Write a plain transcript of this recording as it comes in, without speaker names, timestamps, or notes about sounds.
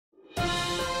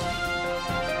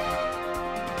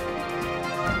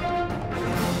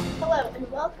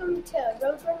welcome to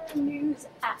Roadrunner News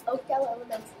at Oakdale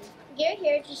Elementary. We're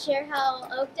here to share how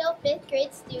Oakdale 5th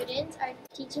grade students are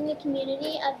teaching the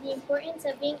community of the importance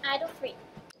of being idol-free.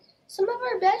 Some of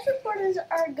our best reporters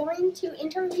are going to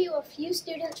interview a few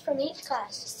students from each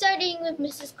class. Starting with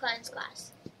Mrs. Klein's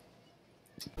class.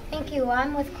 Thank you.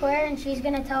 I'm with Claire, and she's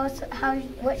going to tell us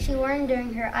what she learned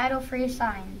during her idol-free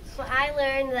science. Well, I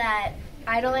learned that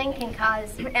idling can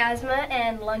cause asthma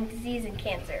and lung disease and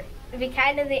cancer. Be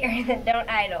kind to the earth and don't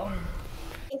idle.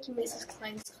 Thank you, Mrs.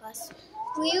 Klein's class.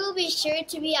 We will be sure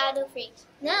to be idol-free.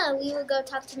 Now we will go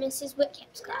talk to Mrs.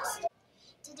 Whitcamp's class.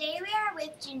 Today we are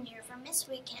with Ginger from Miss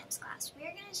Whitcamp's class. We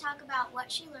are going to talk about what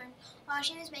she learned while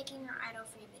she was making her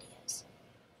idol-free videos.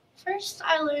 First,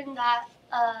 I learned that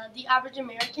the average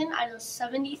American idles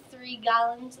 73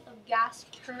 gallons of gas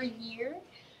per year.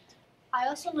 I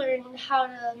also learned how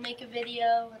to make a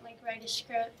video and write a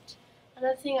script.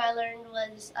 Another thing I learned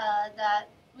was that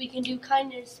we can do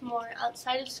kindness more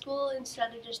outside of school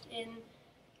instead of just in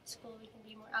school. We can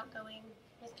be more outgoing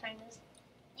with kindness.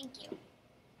 Thank you.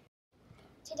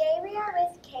 Today we are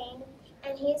with Kane,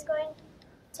 and he is going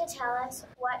to tell us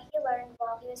what he learned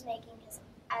while he was making his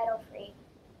idol-free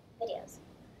videos.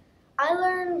 I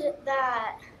learned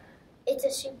that it's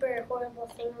a super horrible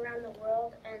thing around the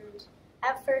world, and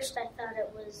at first I thought it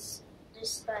was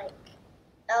just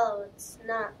oh, it's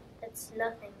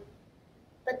nothing.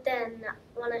 But then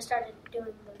when I started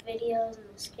doing the videos and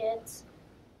the skits,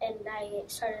 and I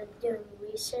started doing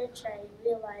research, I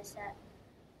realized that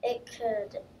it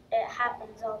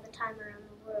happens all the time around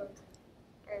the world,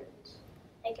 and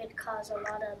it could cause a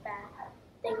lot of bad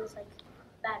things like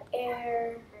bad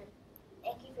air. And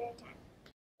thank you for your time.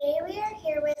 Today we are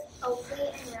here with Oakley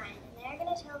and Ryan, and they're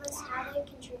going to tell us how they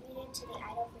contributed to the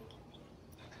idol-free campaign.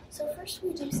 So first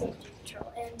we do safety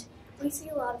patrol, and we see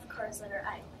a lot of cars that are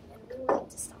idling, and we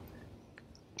want to stop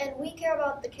that. And we care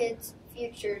about the kids'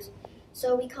 futures,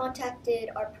 so we contacted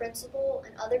our principal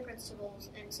and other principals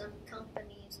and some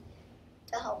companies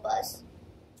to help us.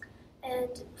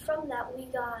 And from that we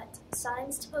got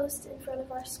signs to post in front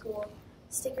of our school,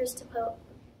 stickers to put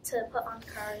on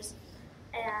cars,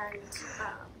 and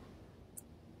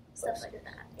stuff like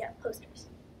that. Yeah, posters.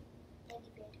 Thank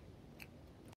you, Brady.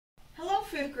 Hello,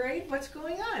 5th grade. What's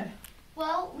going on?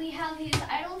 Well, we have these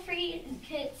idol-free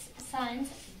kits signs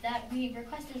that we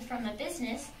requested from a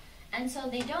business, and so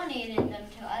they donated them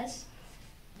to us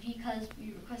because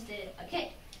we requested a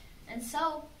kit. And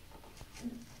so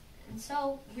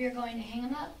we're going to hang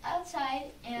them up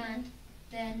outside, and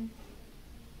then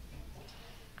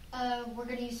we're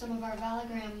going to use some of our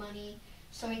Valagram money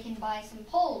so we can buy some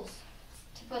poles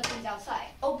to put these outside.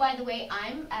 Oh, by the way,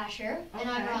 I'm Asher, and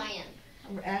I'm Ryan.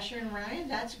 Asher and Ryan,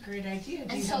 that's a great idea.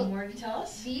 Do you so have more to tell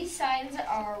us? These signs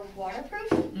are waterproof,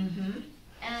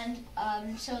 and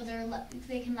so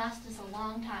they can last us a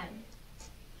long time.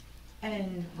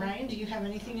 And Ryan, do you have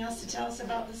anything else to tell us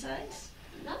about the signs?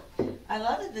 No. I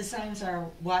love that the signs are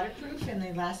waterproof and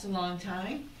they last a long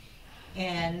time.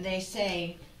 And they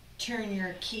say, turn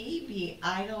your key, be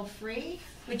idol-free.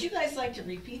 Would you guys like to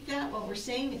repeat that? What we're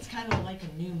saying, it's kind of like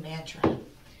a new mantra.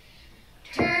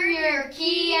 Turn your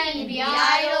key and be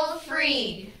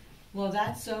idol-free. Well,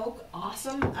 that's so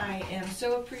awesome. I am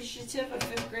so appreciative of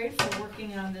 5th grade for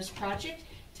working on this project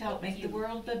to help make the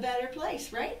world a better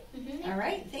place, right? All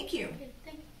right, thank you.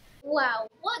 Wow,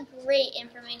 what great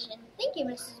information. Thank you,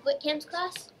 Mrs. Whitcamp's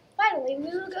class. Finally, we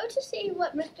will go to see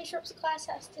what Miss Bishop's class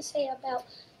has to say about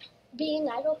being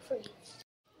idol-free.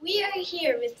 We are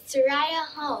here with Soraya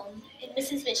Holm in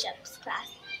Mrs. Bishop's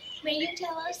class. May you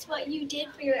tell us what you did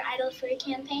for your idol-free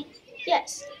campaign?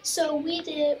 Yes, so we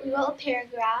wrote a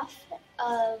paragraph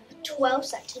of 12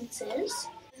 sentences.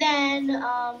 Then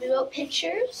we wrote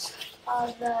pictures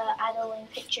of the idling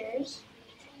pictures.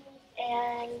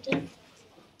 And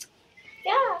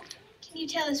yeah. Can you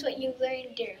tell us what you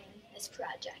learned during this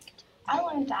project? I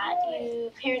learned that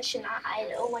parents should not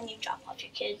idle when you drop off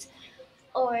your kids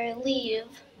or leave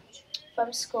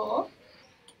from school.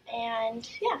 And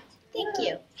yeah, thank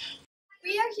you.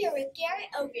 We are here with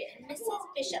Garrett Ogren in Mrs.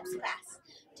 Bishop's class.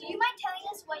 Do you mind telling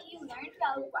us what you learned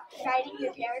while writing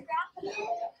your paragraph? What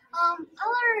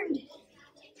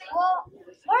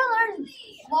I learned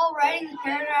while writing the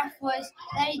paragraph was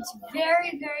that it's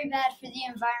very, very bad for the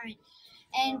environment,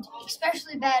 and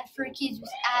especially bad for kids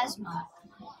with asthma,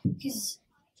 because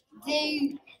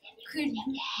they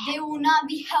will not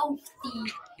be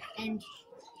healthy, and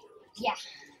yeah.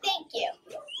 Thank you.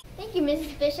 Thank you,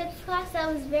 Mrs. Bishop's class.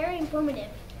 That was very informative.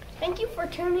 Thank you for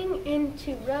tuning in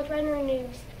to Roadrunner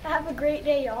News. Have a great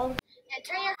day, y'all. Now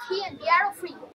turn your key and be idol-free.